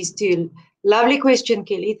SMEs too? Lovely question,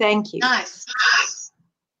 Kelly. Thank you. Nice.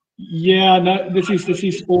 Yeah, no, this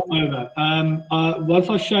is all over. Once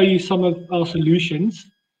I show you some of our solutions,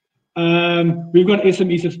 we've got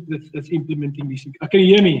SMEs that's implementing these. Can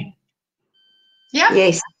you hear me? Yeah.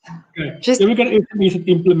 Yes. Okay. So we've got SMEs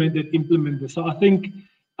that implement this. So I think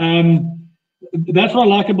that's what I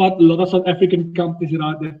like about a lot of South African companies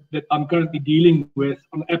that I'm currently dealing with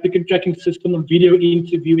on the applicant tracking system, on video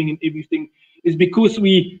interviewing and everything, is because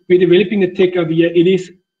we're developing the tech over here. It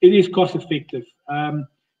is cost effective.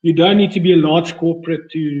 You don't need to be a large corporate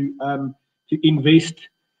to invest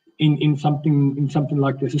in something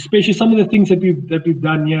like this. Especially some of the things that we've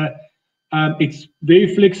done here. It's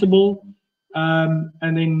very flexible, and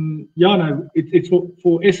then it's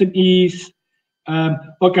for SMEs.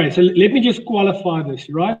 Okay, so let me just qualify this,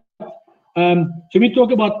 right? So we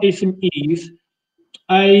talk about SMEs.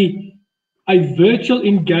 A virtual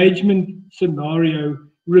engagement scenario.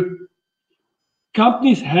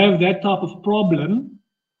 Companies have that type of problem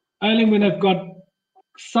only when they've got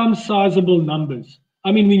some sizable numbers.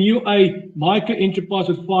 I mean, when you're a micro enterprise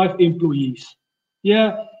with 5 employees,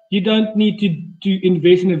 you don't need to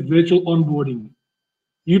invest in a virtual onboarding.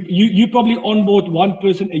 You probably onboard one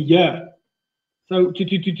person a year. So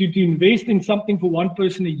to invest in something for one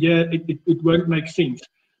person a year, it won't make sense.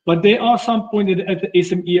 But there are some point at the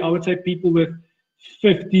SME, I would say people with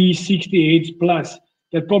 50, 60 heads plus,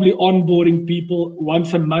 that probably onboarding people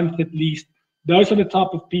once a month at least. Those are the type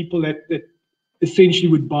of people that essentially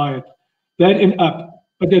would buy it. That and up.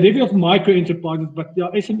 But they're definitely micro enterprises, but yeah,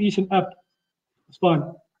 SMEs and up. It's fine.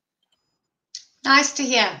 Nice to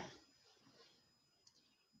hear.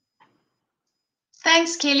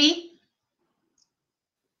 Thanks, Kelly.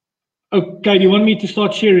 Okay, do you want me to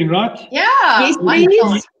start sharing, right? Yeah. Yes,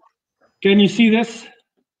 please. Can you see this?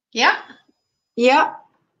 Yeah. Yeah,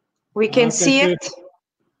 we can see it.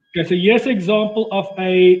 Okay, so here's an example of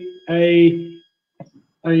a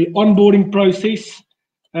onboarding process.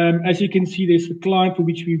 As you can see, there's a client for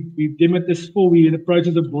which we've demoed this for. We're in the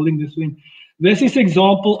process of building this thing. This is an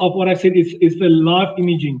example of what I said is the live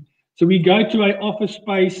imaging. So we go to an office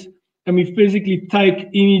space and we physically take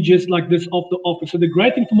images like this of the office. So the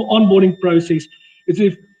great thing from the onboarding process is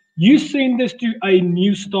if you send this to a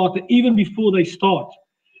new starter, even before they start,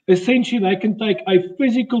 essentially they can take a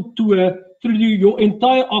physical tour through your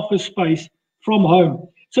entire office space from home.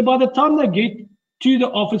 So by the time they get to the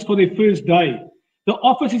office for their first day, The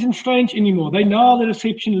office isn't strange anymore. They know how the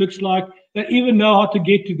reception looks like. They even know how to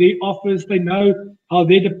get to their office. They know how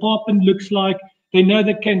their department looks like. They know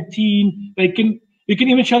the canteen. You can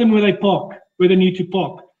even show them where they park, where they need to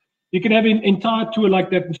park. You can have an entire tour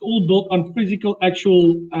like that. It's all built on physical,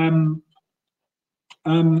 actual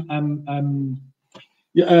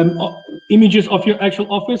images of your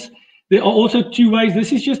actual office. There are also two ways.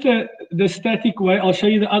 This is just the static way. I'll show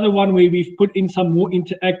you the other one where we've put in some more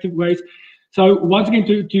interactive ways. So once again,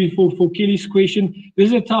 for Kelly's question, this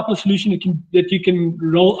is a type of solution that you can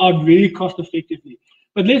roll out very cost effectively.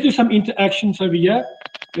 But let's do some interactions over here.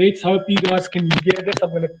 Let's hope you guys can hear this. I'm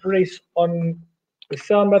going to press on the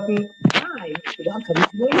sound button. Hi, welcome to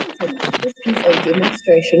Momentum. This is a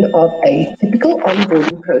demonstration of a typical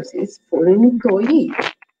onboarding process for an employee.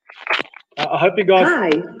 I hope you guys... Hi,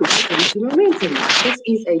 welcome to Momentum. This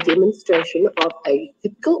is a demonstration of a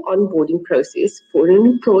typical onboarding process for an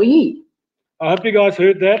employee. I hope you guys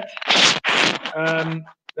heard that.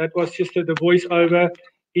 That was just the voiceover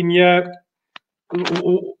in here.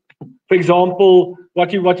 For example,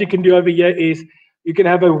 what you can do over here is you can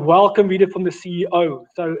have a welcome video from the CEO.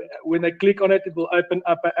 So when they click on it, it will open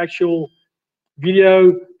up an actual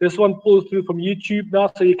video. This one pulls through from YouTube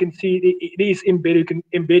now, so you can see it is embedded. You can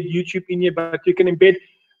embed YouTube in here, but you can embed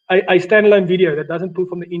a standalone video that doesn't pull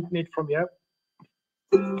from the internet from here.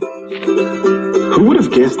 Who would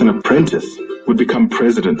have guessed an apprentice would become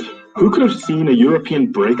president? Who could have seen a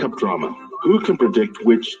European breakup drama? Who can predict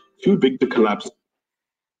which too big to collapse?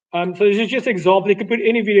 So this is just an example. You can put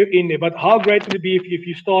any video in there, but how great would it be if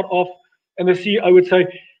you start off and the CEO would say,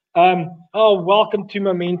 oh, welcome to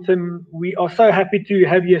Momentum. We are so happy to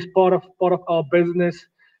have you as part of our business.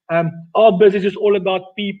 Our business is all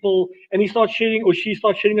about people. And he starts sharing, or she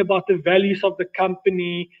starts sharing about the values of the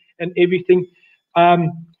company and everything,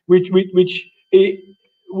 which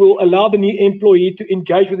will allow the new employee to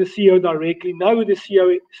engage with the CEO directly, know who the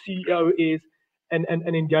CEO is, and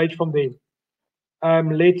engage from there.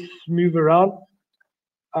 Let's move around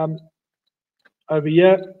over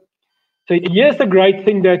here. So here's the great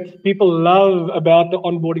thing that people love about the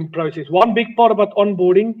onboarding process. One big part about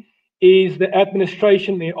onboarding is the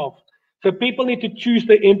administration thereof. So people need to choose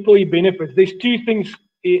the employee benefits. There's two things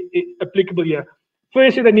applicable here.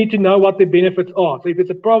 Firstly, they need to know what the benefits are. So if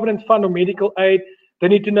it's a provident fund or medical aid, they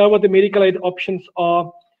need to know what the medical aid options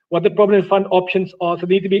are, what the provident fund options are. So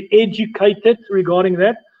they need to be educated regarding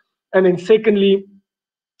that. And then secondly,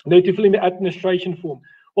 they need to fill in the administration form.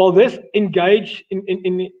 While this engage in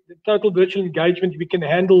the total virtual engagement, we can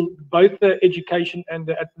handle both the education and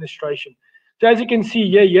the administration. So as you can see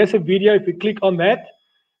here, here's a video. If you click on that,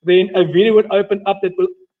 then a video would open up that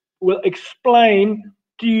will explain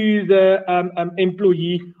to the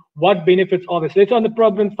employee what benefits are there. So let's say on the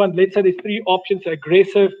provident fund, let's say there's three options: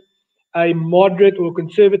 aggressive, a moderate or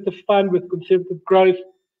conservative fund with conservative growth.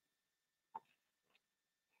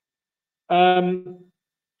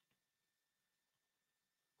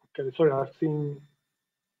 Okay, sorry, I've seen.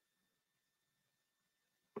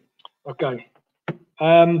 Okay.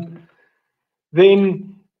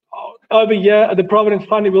 Then over here, the Providence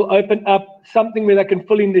Fund, it will open up something where they can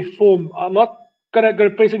fill in their form. I'm not going to go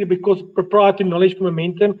present it because proprietary knowledge for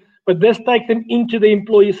Momentum, but this takes them into the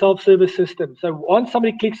employee self-service system. So once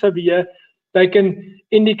somebody clicks over here, they can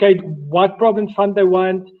indicate what Providence Fund they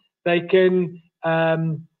want. They can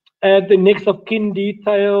add the next of kin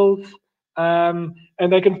details, and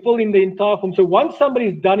they can fill in the entire form. So once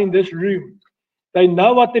somebody's done in this room, they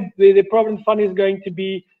know what the Provident Fund is going to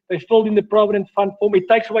be. They filled in the Provident Fund form. It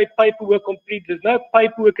takes away paperwork completely. There's no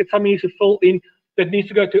paperwork that somebody needs to fill in that needs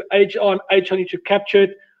to go to HR, and HR needs to capture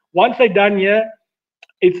it. Once they're done here,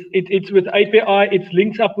 it's with API, it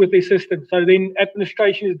links up with their system. So then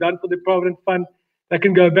administration is done for the Provident Fund. They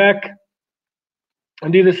can go back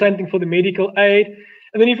and do the same thing for the medical aid.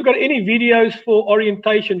 And then if you've got any videos for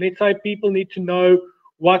orientation, let's say people need to know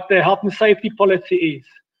what the health and safety policy is,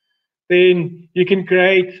 then you can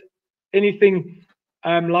create anything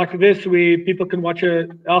like this where people can watch a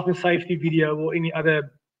health and safety video or any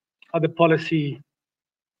other policy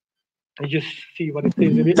and just see what it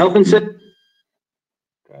says. Health and safety,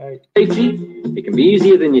 it can be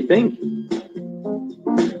easier than you think.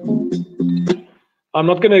 I'm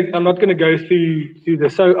not gonna go through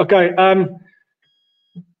this. So okay,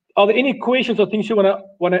 are there any questions or things you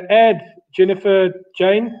wanna add, Jennifer,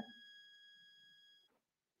 Jane?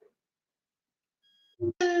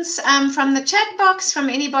 From the chat box, from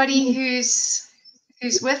anybody who's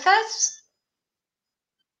with us.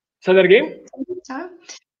 Say that again. No?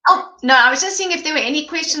 Oh no, I was just seeing if there were any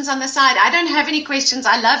questions on the side. I don't have any questions.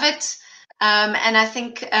 I love it. And I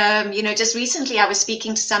think, you know, just recently I was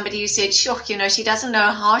speaking to somebody who said, sure, you know, she doesn't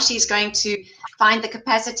know how she's going to find the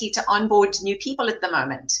capacity to onboard new people at the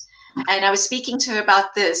moment. And I was speaking to her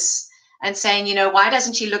about this and saying, you know, why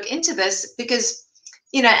doesn't she look into this? Because,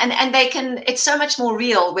 you know, and they can, it's so much more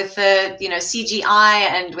real with the, you know, CGI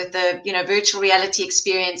and with the, you know, virtual reality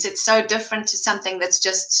experience. It's so different to something that's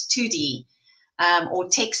just 2D or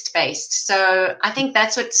text-based. So I think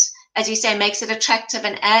that's what, as you say, makes it attractive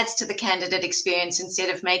and adds to the candidate experience instead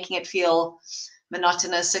of making it feel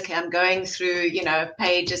monotonous. Okay, I'm going through, you know,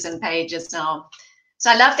 pages and pages now. So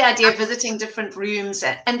I love the idea of visiting different rooms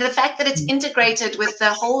and the fact that it's integrated with the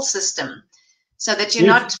whole system so that you're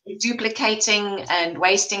not duplicating and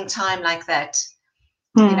wasting time like that.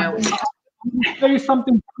 You know, I'll show you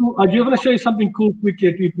something cool. I do want to show you something cool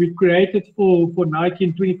quickly. We've created for Nike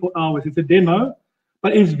in 24 hours. It's a demo,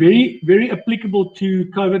 but it's very, very applicable to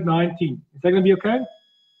COVID-19. Is that going to be okay?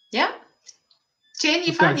 Yeah. Jen,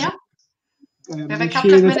 you fine? Yeah. We have a Let's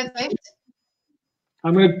couple of share this. minutes left.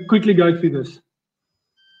 I'm going to quickly go through this.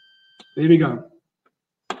 There we go.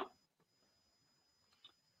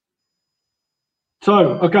 So,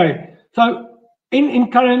 okay. So,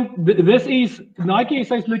 in current, this is Nike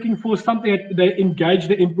is looking for something that they engage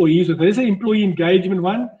the employees with. This is an employee engagement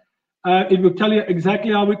one. It will tell you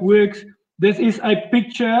exactly how it works. This is a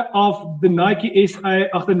picture of the Nike SA,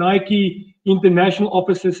 of the Nike international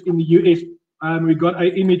offices in the US. We got an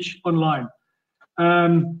image online.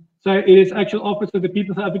 So it is actual office of the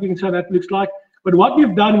people in South Africa, so that looks like. But what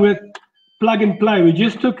we've done with plug and play, we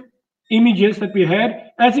just took images that we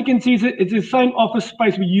had. As you can see, it's the same office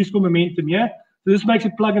space we use for Momentum, yeah? So this makes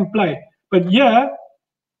it plug and play. But yeah,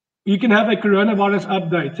 you can have a coronavirus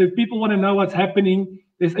update. So if people want to know what's happening,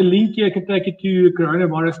 there's a link here that can take you to a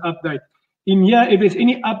coronavirus update. In here, if there's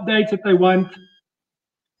any updates that they want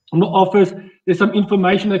on the office, there's some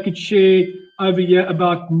information they could share over here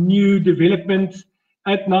about new developments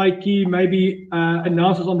at Nike, maybe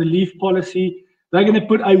announcements on the leave policy. They're going to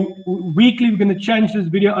put a weekly, we're going to change this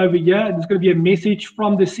video over here. There's going to be a message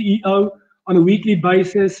from the CEO on a weekly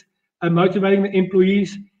basis, motivating the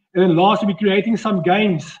employees. And then lastly, we're creating some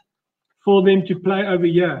games for them to play over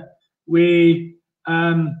here, where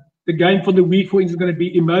the game for the week, for instance, is going to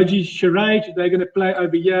be emoji charade. They're going to play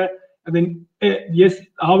over here. And then, yes,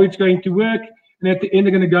 how it's going to work. And at the end,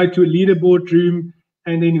 they're going to go to a leaderboard room.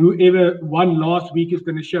 And then whoever won last week is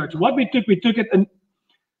going to show it. So what we took it, and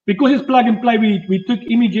because it's plug and play, we took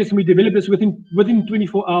images and we developed this within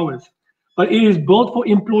 24 hours. But it is built for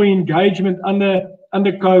employee engagement under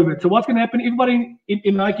COVID. So what's going to happen? Everybody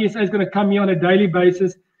in Nike SA is going to come here on a daily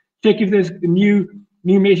basis, check if there's new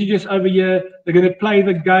messages over here. They're going to play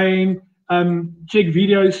the game, check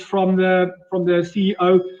videos from the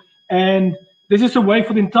CEO, and this is a way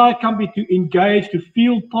for the entire company to engage, to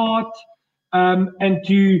feel part, and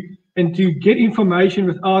to get information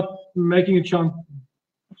without making it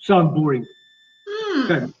sound boring.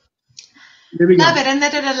 Okay. There we go. Love it, and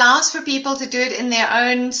that it allows for people to do it in their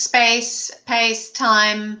own space, pace,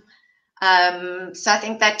 time. So I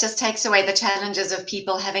think that just takes away the challenges of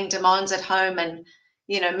people having demands at home and,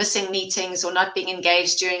 you know, missing meetings or not being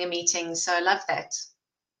engaged during a meeting. So I love that.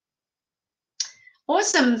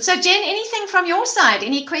 Awesome. So Jen, anything from your side?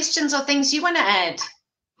 Any questions or things you want to add?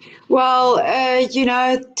 Well, you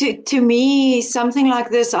know, to me, something like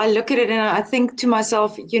this, I look at it and I think to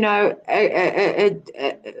myself, you know, a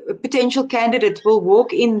potential candidate will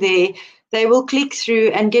walk in there, they will click through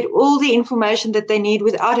and get all the information that they need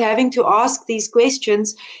without having to ask these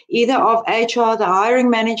questions, either of HR, the hiring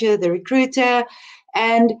manager, the recruiter.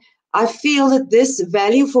 And I feel that this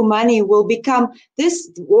value for money will become this.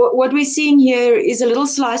 What we're seeing here is a little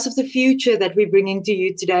slice of the future that we're bringing to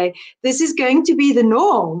you today. This is going to be the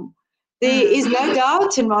norm. There is no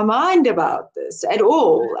doubt in my mind about this at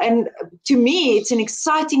all. And to me, it's an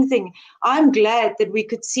exciting thing. I'm glad that we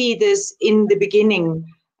could see this in the beginning,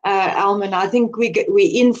 Elmen. I think we're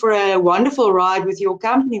in for a wonderful ride with your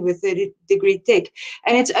company, with 30 Degree Tech.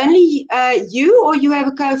 And it's only you, or you have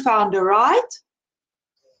a co-founder, right?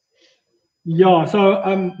 Yeah,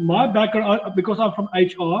 so my background, because I'm from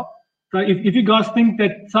HR, so if you guys think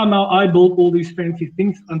that somehow I built all these fancy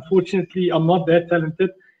things, unfortunately, I'm not that talented.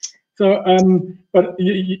 So, but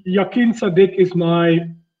Yakin Sadek is my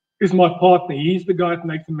partner. He's the guy that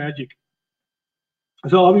makes the magic.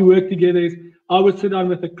 So how we work together is I would sit down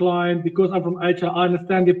with the client, because I'm from HR, I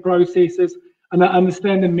understand the processes and I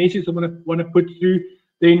understand the message I want to put through.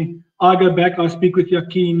 Then I go back, I speak with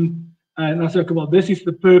Yakin, and I say, okay, well, this is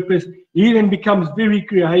the purpose. He then becomes very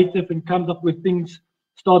creative and comes up with things,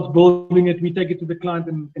 starts building it. We take it to the client,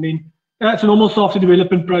 and then it's a normal software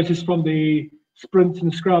development process from the sprints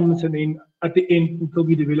and scrums, and then at the end until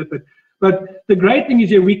we develop it. But the great thing is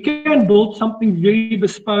here, we can build something very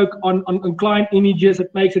bespoke on client images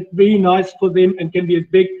that makes it very nice for them and can be as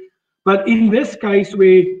big. But in this case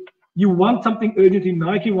where you want something urgently,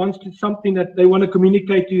 Nike wants something that they want to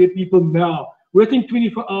communicate to their people now. Within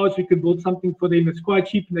 24 hours, we can build something for them that's quite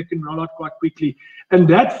cheap and they can roll out quite quickly. And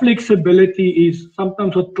that flexibility is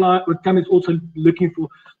sometimes what clients also looking for.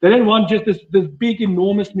 They don't want just this big,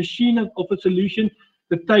 enormous machine of a solution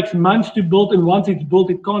that takes months to build, and once it's built,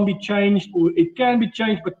 it can't be changed, or it can be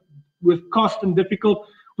changed, but with cost and difficult.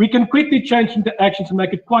 We can quickly change into actions and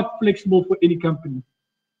make it quite flexible for any company.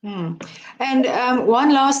 And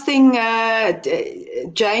one last thing,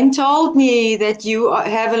 Jane told me that you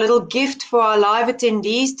have a little gift for our live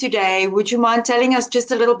attendees today. Would you mind telling us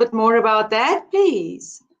just a little bit more about that,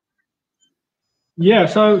 please? Yeah,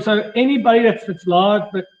 so anybody that's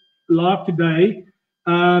live today,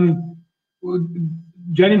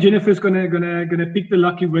 Jane and Jennifer is gonna pick the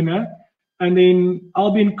lucky winner, and then I'll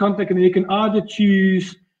be in contact, and then you can either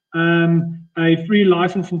choose a free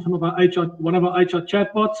license in one of our HR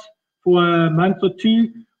chatbots for a month or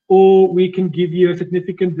two, or we can give you a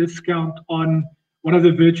significant discount on one of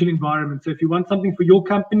the virtual environments. So if you want something for your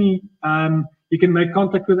company, you can make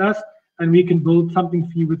contact with us, and we can build something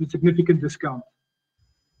for you with a significant discount.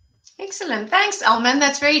 Excellent. Thanks, Elmen.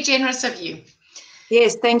 That's very generous of you.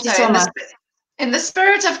 Yes, thank you so much. In the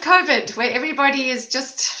spirit of COVID, where everybody is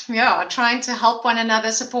just trying to help one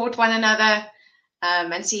another, support one another,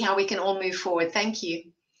 and see how we can all move forward. Thank you.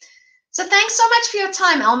 So thanks so much for your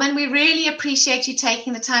time, Elmen. We really appreciate you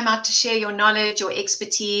taking the time out to share your knowledge, your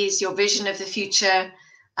expertise, your vision of the future.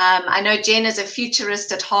 I know Jen is a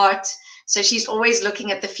futurist at heart, so she's always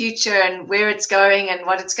looking at the future and where it's going and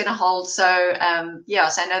what it's going to hold. So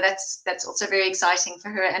so I know that's also very exciting for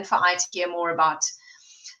her and for I to hear more about.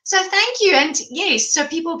 So thank you. And yes, so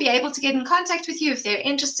people will be able to get in contact with you if they're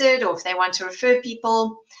interested or if they want to refer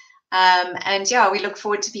people. We look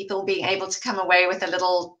forward to people being able to come away with a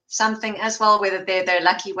little something as well, whether they're the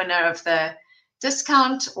lucky winner of the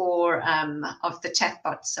discount or of the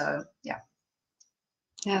chatbot. So yeah,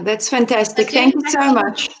 that's fantastic. Thank you so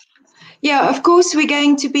much. Yeah, of course, we're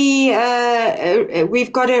going to be,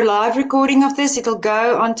 we've got a live recording of this. It'll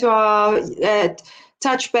go onto our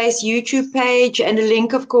Touchbase YouTube page, and a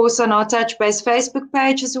link, of course, on our Touchbase Facebook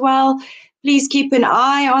page as well. Please keep an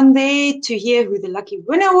eye on there to hear who the lucky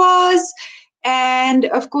winner was. And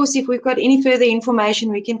of course, if we've got any further information,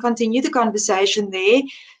 we can continue the conversation there.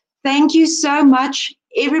 Thank you so much,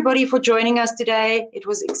 everybody, for joining us today. It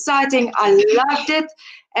was exciting. I loved it.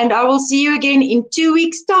 And I will see you again in 2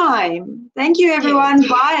 weeks' time. Thank you, everyone.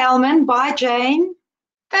 Bye, Elmen. Bye, Jane.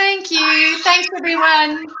 Thank you. Thanks,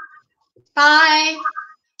 everyone. Bye.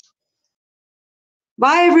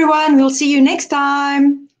 Bye, everyone. We'll see you next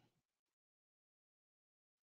time.